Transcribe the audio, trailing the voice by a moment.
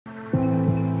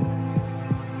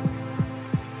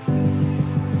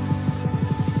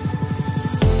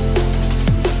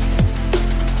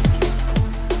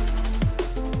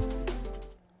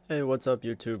Hey, what's up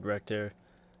YouTube, Rect here.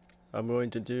 I'm going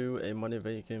to do a money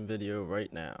making video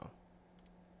right now.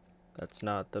 That's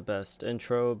not the best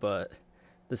intro, but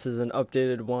this is an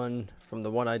updated one from the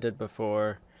one I did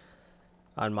before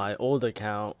on my old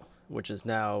account, which is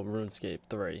now Runescape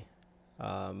 3.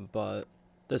 But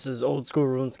this is old school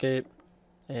Runescape,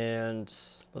 and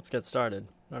let's get started.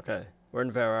 Okay, we're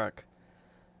in Varrock,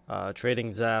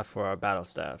 trading Zaf for our battle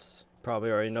staffs. Probably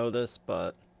already know this,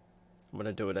 but I'm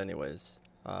gonna do it anyways.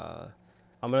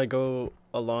 I'm gonna go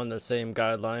along the same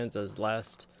guidelines as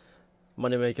last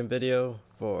money making video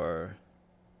for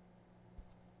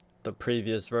the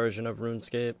previous version of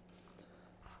RuneScape,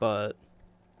 but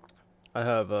I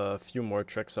have a few more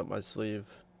tricks up my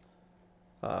sleeve.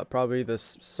 Probably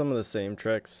some of the same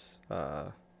tricks,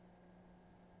 a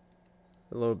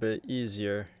little bit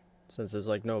easier since there's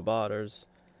like no botters.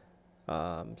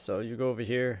 So you go over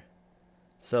here,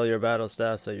 sell your battle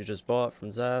staffs that you just bought from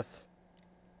Zaf.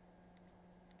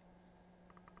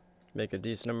 Make a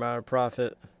decent amount of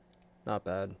profit. Not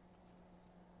bad.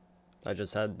 I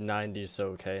just had 90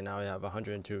 so K, now I have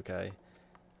 102K.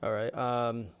 Alright,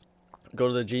 go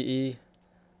to the GE,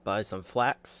 buy some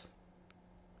flax,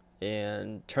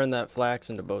 and turn that flax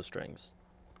into bowstrings.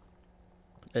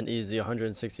 An easy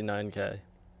 169K.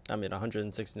 I mean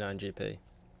 169 GP.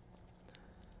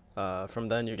 From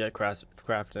then you get crafting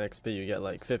XP, you get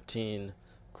like 15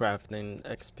 crafting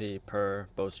XP per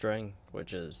bowstring,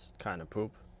 which is kind of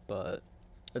poop, but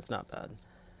it's not bad.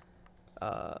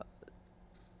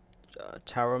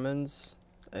 Towermans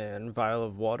and Vial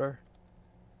of Water.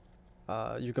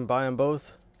 You can buy them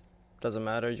both. Doesn't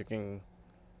matter. You can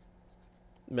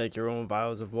make your own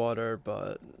vials of water,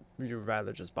 but you'd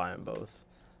rather just buy them both.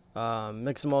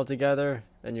 Mix them all together,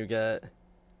 and you get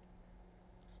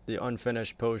the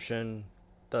unfinished potion,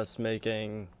 thus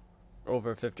making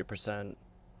over 50%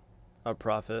 of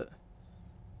profit.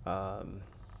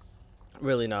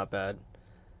 Really not bad.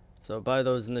 So buy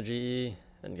those in the GE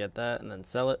and get that, and then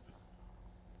sell it.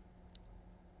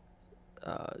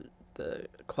 The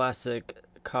classic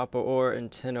copper ore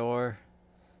and tin ore,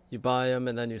 you buy them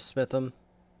and then you smith them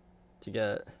to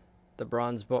get the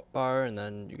bronze bar, and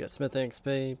then you get smithing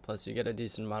XP, plus you get a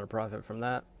decent amount of profit from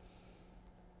that.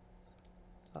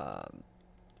 I'm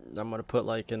gonna put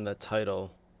like in the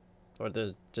title or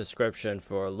the description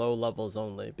for low levels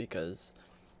only, because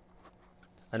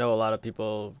I know a lot of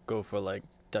people go for like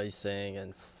dicing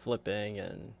and flipping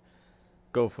and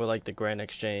go for like the grand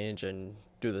exchange and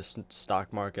do the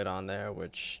stock market on there,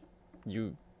 which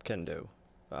you can do.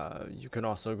 You can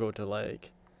also go to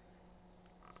like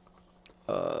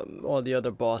all the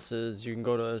other bosses. You can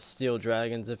go to Steel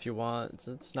Dragons if you want.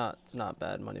 It's not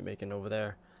bad money making over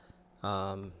there.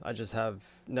 I just have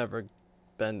never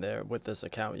been there with this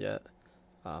account yet.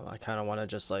 I kind of want to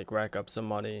just like rack up some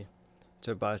money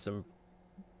to buy some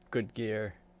good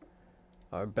gear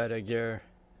or better gear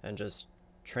and just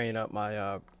train up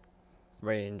my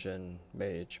range and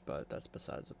mage, but that's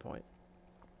besides the point.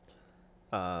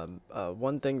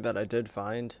 One thing that I did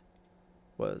find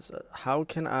was how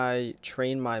can I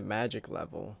train my magic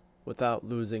level without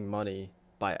losing money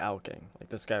by alching? Like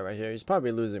this guy right here, he's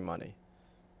probably losing money,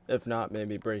 if not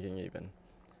maybe breaking even.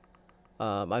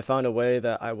 I found a way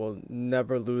that I will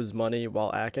never lose money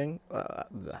while alching.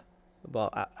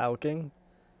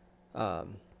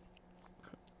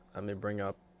 Let me bring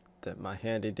up my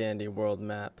handy dandy world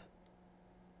map.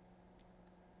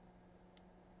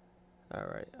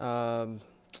 Alright,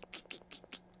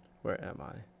 where am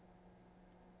I?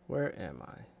 Where am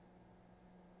I?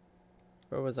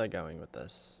 Where was I going with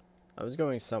this? I was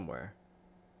going somewhere.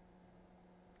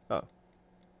 Oh.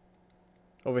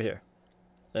 Over here.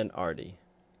 In Arty.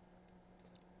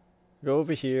 Go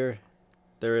over here.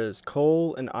 There is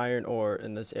coal and iron ore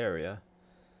in this area.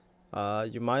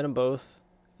 You mine them both,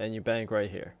 and you bank right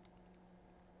here.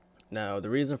 Now, the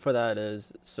reason for that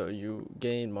is so you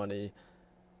gain money.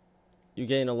 You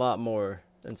gain a lot more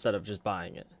instead of just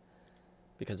buying it.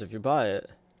 Because if you buy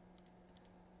it,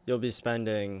 you'll be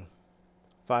spending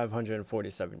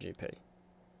 547 GP.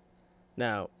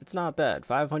 Now, it's not bad.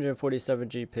 547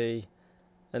 GP,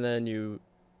 and then you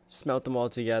smelt them all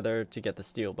together to get the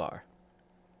steel bar.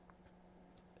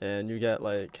 And you get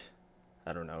like,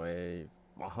 I don't know, a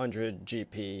 100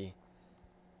 GP.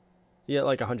 You get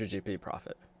like 100 GP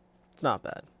profit. It's not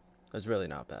bad. It's really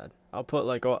not bad. I'll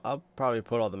probably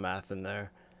put all the math in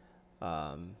there,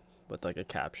 with like a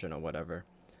caption or whatever.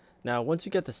 Now, once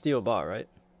you get the steel bar, right?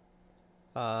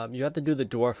 You have to do the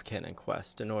dwarf cannon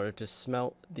quest in order to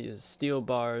smelt these steel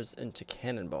bars into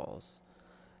cannonballs.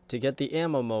 To get the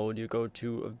ammo mode, you go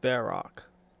to Varrock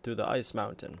through the ice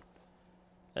mountain,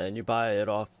 and you buy it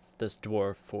off this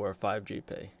dwarf for 5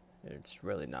 GP. It's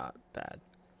really not bad.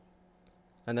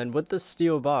 And then with the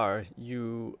steel bar,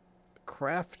 you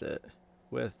craft it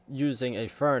with using a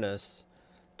furnace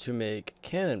to make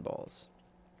cannonballs,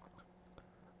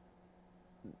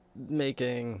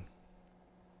 making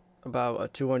about a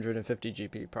 250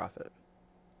 GP profit.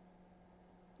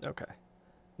 Okay.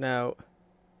 Now,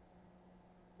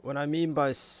 what I mean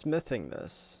by smithing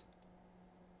this,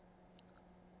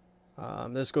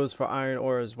 this goes for iron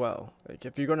ore as well. Like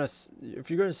if you're gonna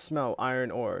smelt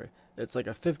iron ore, it's like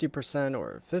a 50%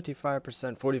 or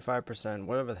 55%, 45%,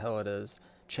 whatever the hell it is,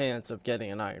 chance of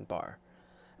getting an iron bar.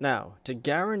 Now, to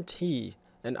guarantee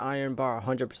an iron bar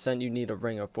 100%, you need a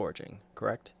ring of forging,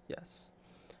 correct? Yes.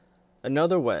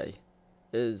 Another way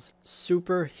is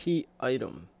superheat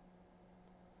item.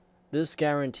 This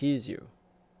guarantees you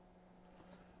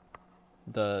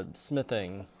the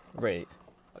smithing rate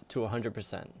to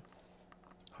 100%.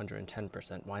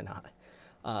 110%, why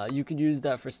not? You could use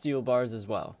that for steel bars as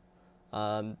well.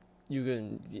 You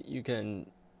can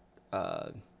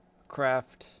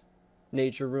craft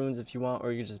nature runes if you want,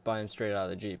 or you can just buy them straight out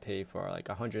of the GP for like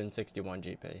 161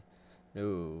 GP.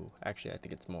 No, actually I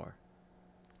think it's more.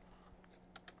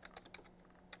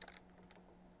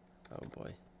 Oh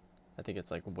boy, I think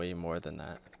it's like way more than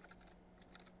that.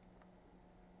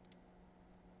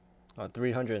 Oh,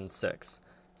 306.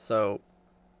 So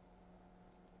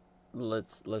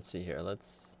let's see here.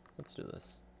 Let's do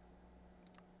this.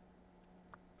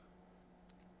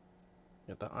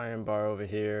 Got the iron bar over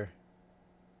here.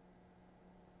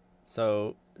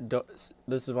 So this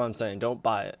is what I'm saying. Don't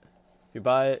buy it. If you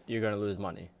buy it, you're gonna lose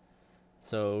money.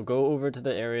 So go over to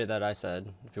the area that I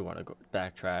said. If you want to go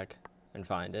backtrack and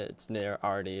find it, it's near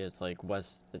Arty. It's like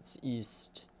west. It's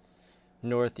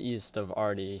northeast of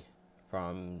Arty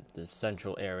from the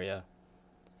central area.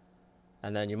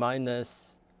 And then you mine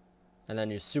this, and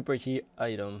then you superheat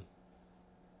item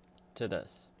to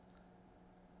this,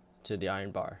 to the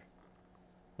iron bar.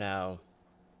 Now,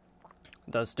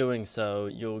 thus doing so,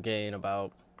 you'll gain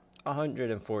about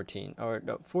 114 or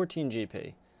no, 14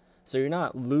 GP. So you're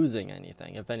not losing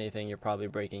anything. If anything, you're probably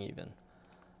breaking even.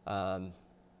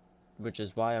 Which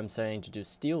is why I'm saying to do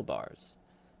steel bars.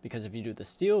 Because if you do the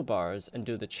steel bars and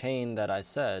do the chain that I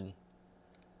said,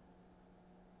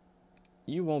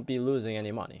 you won't be losing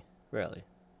any money, really.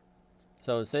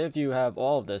 So say if you have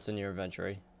all of this in your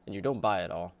inventory, and you don't buy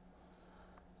it all,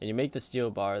 and you make the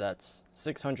steel bar, that's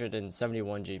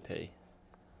 671 GP.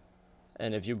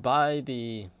 And if you buy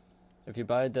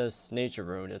this nature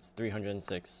rune, it's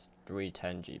 306,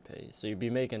 310 GP. So you'd be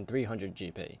making 300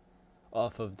 GP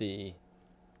off of the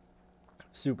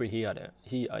super heat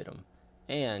item.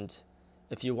 And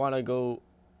if you want to go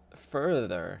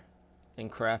further in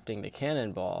crafting the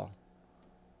cannonball,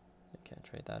 I can't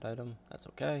trade that item, that's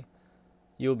okay,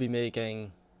 you'll be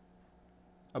making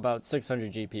about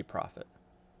 600 GP profit.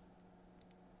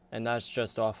 And that's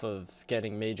just off of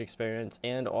getting mage experience,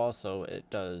 and also it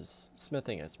does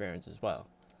smithing experience as well.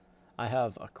 I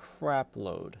have a crap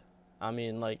load. I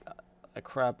mean, like a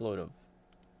crap load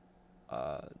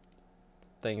of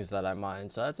things that I mine.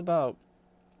 So that's about,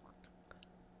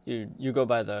 you go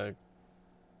by the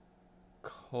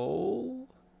coal?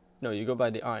 No, you go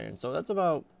by the iron. So that's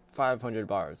about 500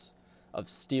 bars of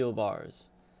steel bars.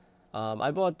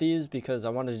 I bought these because I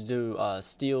wanted to do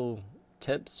steel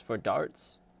tips for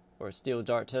darts, or steel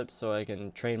dart tips, so I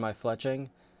can train my fletching.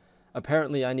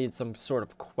 Apparently I need some sort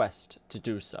of quest to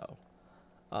do so.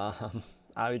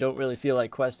 I don't really feel like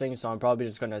questing, so I'm probably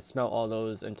just going to smelt all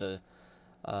those into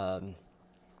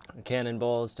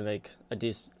cannonballs to make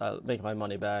make my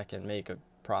money back and make a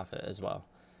profit as well.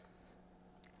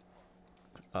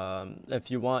 If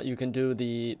you want, you can do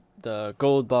the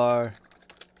gold bar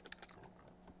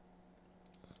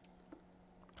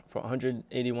for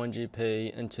 181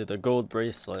 GP into the gold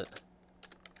bracelet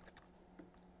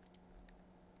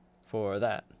for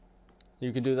that.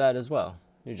 You could do that as well.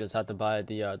 You just have to buy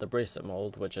the bracelet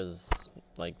mold, which is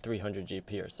like 300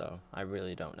 GP or so. I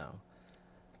really don't know.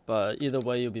 But either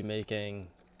way, you'll be making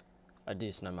a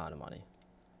decent amount of money.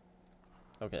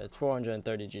 Okay, it's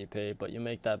 430 GP, but you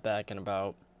make that back in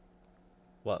about,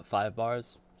 what, 5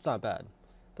 bars? It's not bad.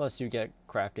 Plus you get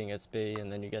crafting SP,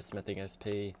 and then you get smithing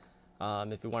SP.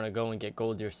 If you want to go and get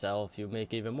gold yourself, you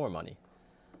make even more money.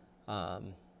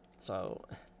 So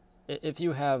if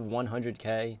you have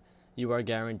 100K, you are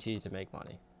guaranteed to make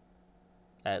money.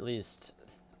 At least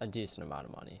a decent amount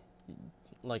of money.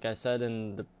 Like I said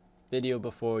in the video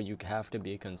before, you have to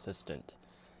be consistent.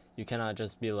 You cannot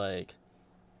just be like,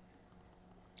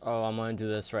 oh, I'm going to do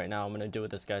this right now, I'm going to do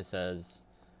what this guy says,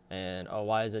 and oh,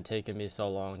 why is it taking me so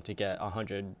long to get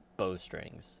 $100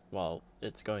 bowstrings. Well,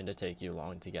 it's going to take you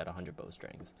long to get 100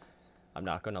 bowstrings. I'm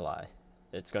not gonna lie,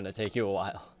 it's gonna take you a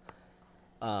while.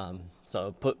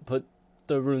 So put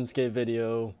the RuneScape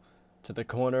video to the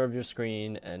corner of your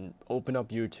screen and open up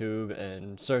YouTube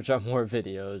and search up more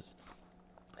videos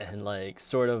and like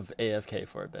sort of AFK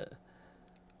for a bit,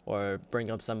 or bring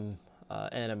up some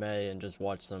anime and just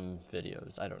watch some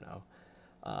videos. I don't know.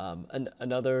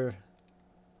 Another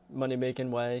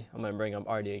money-making way, I'm gonna bring up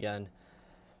Artie again,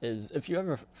 is if you have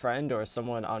a friend or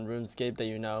someone on RuneScape that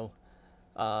you know,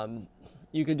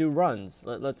 you could do runs.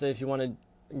 Let's say if you want to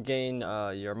gain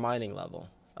your mining level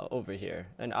over here,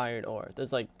 an iron ore.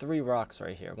 There's like 3 rocks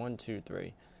right here, 1, 2,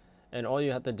 3, and all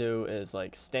you have to do is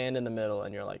like stand in the middle,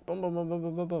 and you're like boom, boom, boom, boom,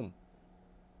 boom, boom, boom,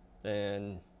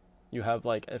 and you have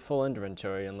like a full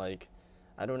inventory in like,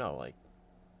 I don't know, like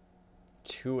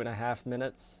 2.5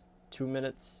 minutes, 2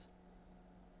 minutes,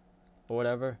 or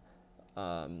whatever.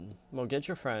 Well, get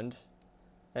your friend,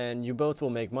 and you both will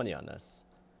make money on this.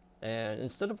 And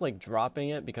instead of like dropping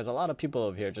it, because a lot of people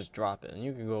over here just drop it, and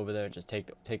you can go over there and just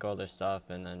take all their stuff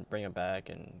and then bring it back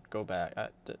and go back.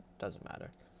 It doesn't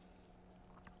matter.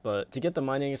 But to get the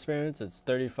mining experience, it's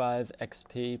 35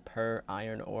 XP per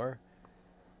iron ore,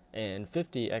 and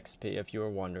 50 XP if you were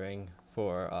wondering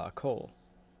for coal.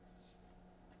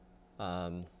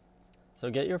 So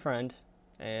get your friend,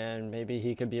 and maybe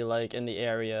he could be like in the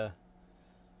area,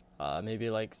 maybe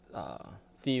like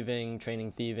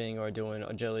training thieving, or doing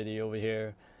agility over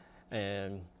here,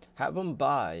 and have them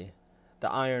buy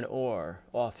the iron ore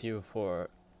off you for,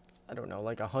 I don't know,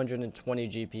 like 120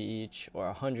 GP each or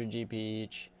 100 GP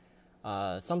each,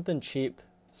 something cheap,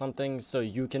 something so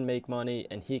you can make money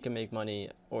and he can make money,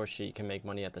 or she can make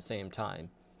money at the same time,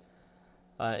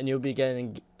 and you'll be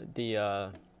getting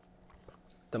the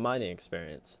mining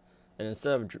experience. And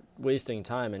instead of wasting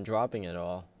time and dropping it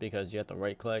all, because you have to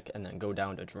right click and then go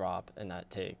down to drop, and that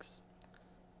takes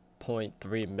 0.3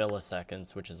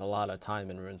 milliseconds, which is a lot of time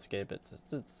in RuneScape.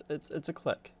 It's a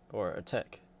click, or a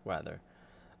tick rather.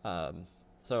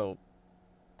 So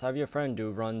to have your friend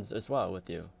do runs as well with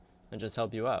you and just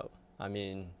help you out. I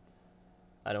mean,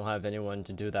 I don't have anyone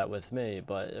to do that with me,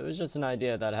 but it was just an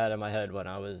idea that I had in my head when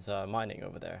I was mining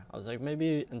over there. I was like,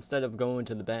 maybe instead of going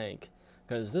to the bank,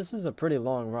 because this is a pretty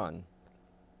long run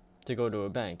to go to a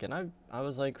bank, and I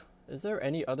was like, is there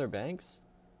any other banks?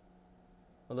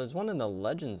 Well, there's one in the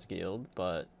Legends Guild,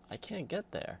 but I can't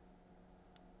get there.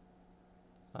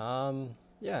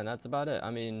 Yeah, and that's about it.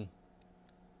 I mean,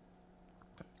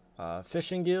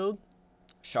 Fishing Guild,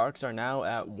 sharks are now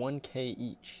at 1K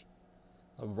each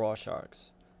of raw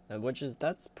sharks, and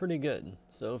that's pretty good.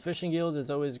 So Fishing Guild is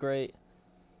always great.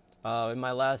 In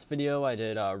my last video, I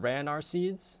did Ranar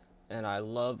seeds, and I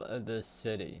love this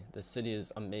city. The city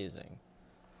is amazing.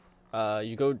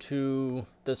 You go to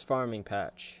this farming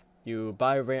patch, you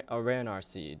buy a Ranar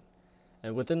seed,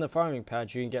 and within the farming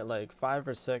patch you can get like 5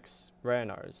 or 6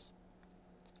 Ranars.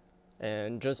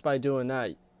 And just by doing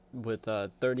that, with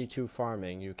 32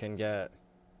 farming, you can get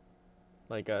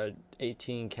like a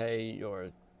 18k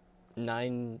or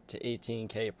 9 to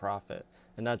 18k profit,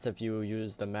 and that's if you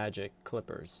use the magic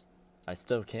clippers. I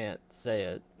still can't say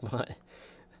it, but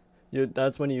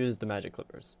that's when you use the magic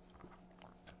clippers.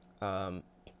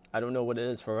 I don't know what it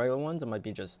is for regular ones. It might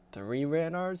be just 3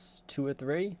 Ranars, 2 or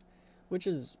 3, which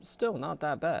is still not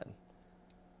that bad.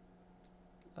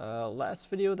 Last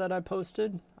video that I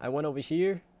posted, I went over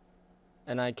here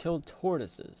and I killed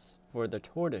tortoises for the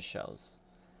tortoise shells,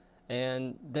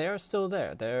 and they are still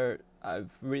there.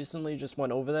 I've recently just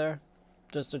went over there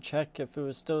just to check if it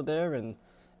was still there, and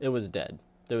it was dead.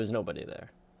 There was nobody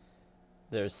there.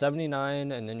 There's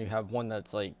 79, and then you have one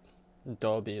that's like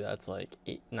Dobby, that's like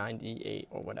 98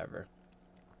 or whatever.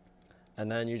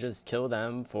 And then you just kill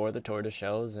them for the tortoise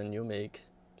shells, and you make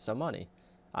some money.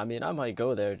 I mean, I might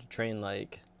go there to train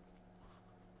like,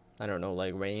 I don't know,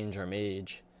 like range or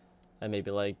mage, and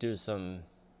maybe like do some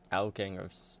alching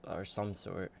or some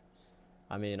sort.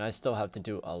 I mean, I still have to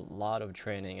do a lot of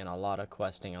training and a lot of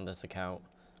questing on this account,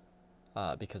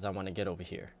 because I want to get over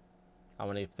here. I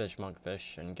want to fish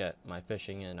monkfish and get my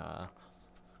fishing and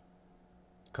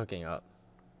cooking up.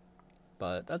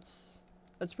 But that's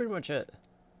pretty much it.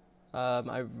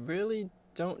 I really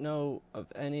don't know of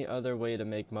any other way to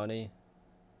make money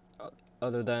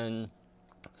other than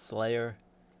Slayer.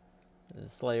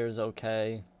 Slayer's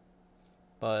okay,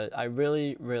 but I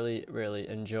really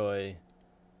enjoy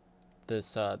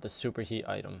this the superheat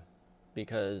item,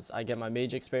 because I get my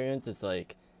mage experience. It's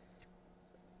like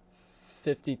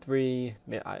 53.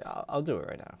 I'll do it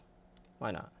right now.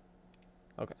 Why not?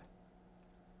 Okay.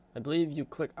 I believe you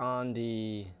click on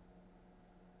the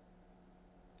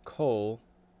coal,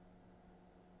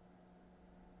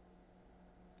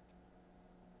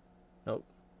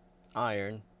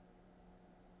 iron,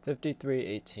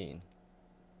 5318.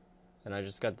 And I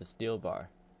just got the steel bar.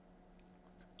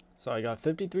 So I got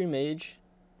 53 mage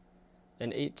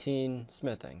and 18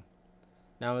 smithing.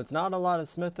 Now it's not a lot of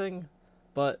smithing,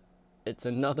 but it's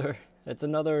another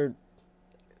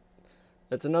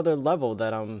level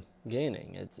that I'm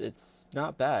gaining. It's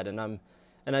not bad, and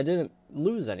I didn't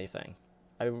lose anything.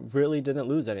 I really didn't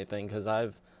lose anything because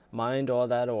I've mined all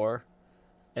that ore,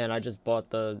 and I just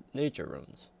bought the nature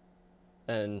runes,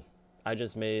 and I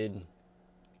just made.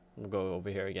 We'll go over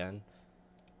here again.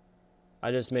 I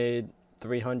just made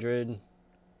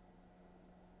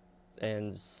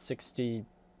 360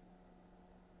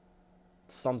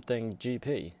 something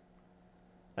GP,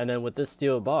 and then with this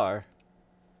steel bar,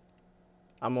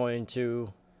 I'm going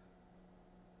to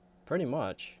pretty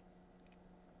much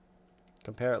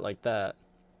compare it like that.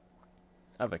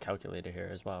 I have a calculator here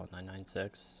as well.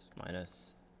 996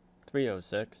 minus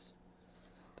 306.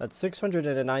 That's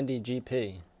 690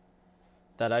 GP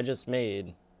that I just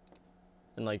made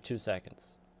in like 2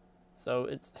 seconds. So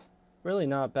it's really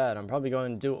not bad. I'm probably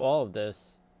going to do all of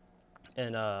this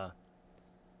in not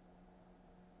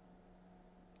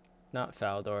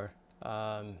Faldor.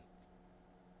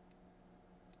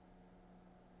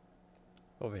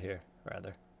 Over here,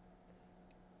 rather.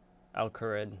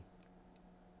 Al-Kharid.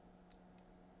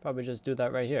 Probably just do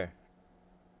that right here.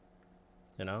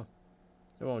 You know?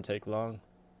 It won't take long.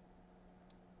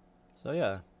 So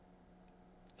yeah.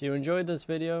 If you enjoyed this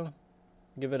video,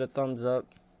 give it a thumbs up.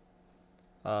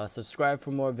 Subscribe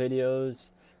for more videos.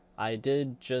 I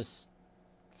did just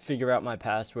figure out my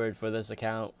password for this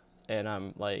account, and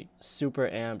I'm like super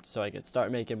amped so I could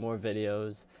start making more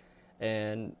videos.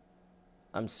 And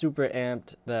I'm super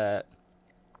amped that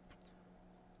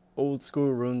old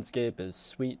school RuneScape is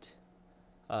sweet.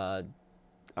 I'm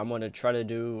gonna try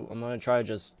to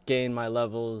just gain my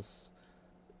levels,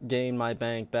 gain my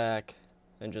bank back,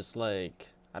 and just like,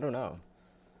 I don't know,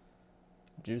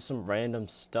 do some random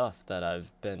stuff that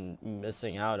I've been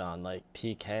missing out on, like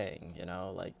PKing, you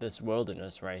know, like this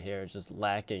wilderness right here is just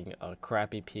lacking a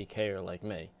crappy PKer like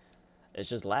me. It's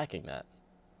just lacking that.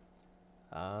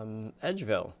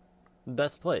 Edgeville.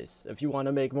 Best place. If you want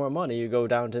to make more money, you go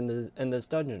down to in this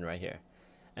dungeon right here,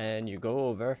 and you go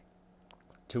over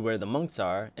to where the monks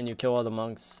are, and you kill all the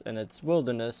monks, and it's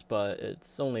wilderness, but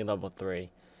it's only level 3,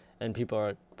 and people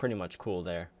are pretty much cool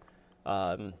there.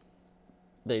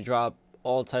 They drop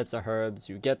all types of herbs.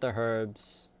 You get the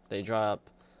herbs. They drop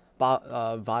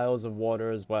vials of water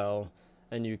as well,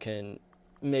 and you can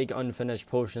make unfinished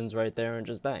potions right there and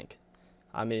just bank.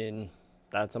 I mean,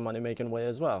 that's a money-making way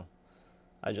as well.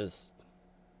 I just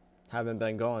haven't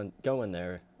been going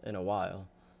there in a while.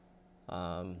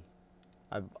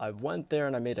 I've went there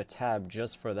and I made a tab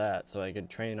just for that so I could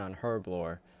train on herb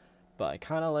lore, but I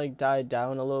kind of like died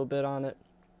down a little bit on it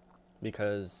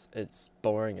because it's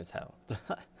boring as hell.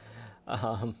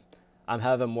 I'm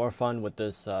having more fun with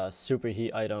this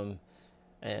superheat item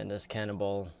and this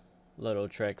cannibal little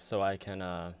trick so I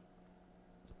can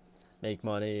make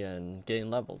money and gain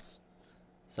levels.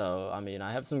 So, I mean,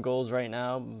 I have some goals right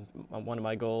now. One of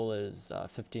my goals is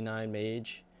 59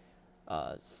 mage,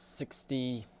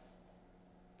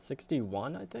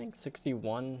 61, I think?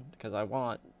 61, because I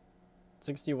want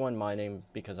 61 mining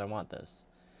because I want this.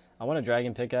 I want a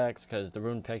dragon pickaxe because the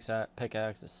rune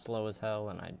pickaxe is slow as hell,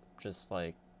 and I'm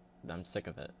sick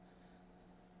of it.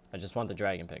 I just want the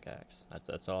dragon pickaxe.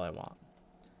 That's all I want.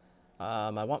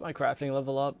 I want my crafting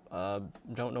level up.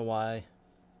 Don't know why.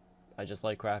 I just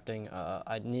like crafting.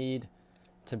 I need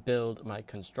to build my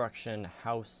construction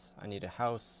house. I need a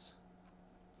house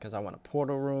because I want a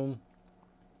portal room.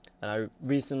 And I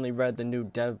recently read the new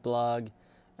dev blog,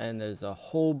 and there's a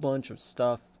whole bunch of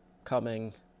stuff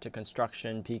coming to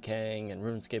construction, PKing, and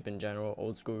RuneScape in general,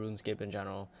 old school RuneScape in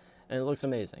general, and it looks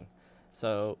amazing.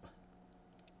 So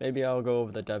maybe I'll go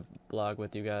over the dev blog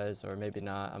with you guys, or maybe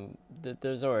not.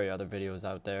 There's already other videos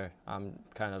out there. I'm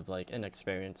kind of like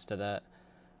inexperienced to that.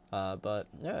 But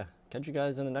yeah, catch you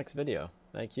guys in the next video.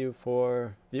 Thank you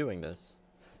for viewing this.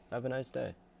 Have a nice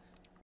day.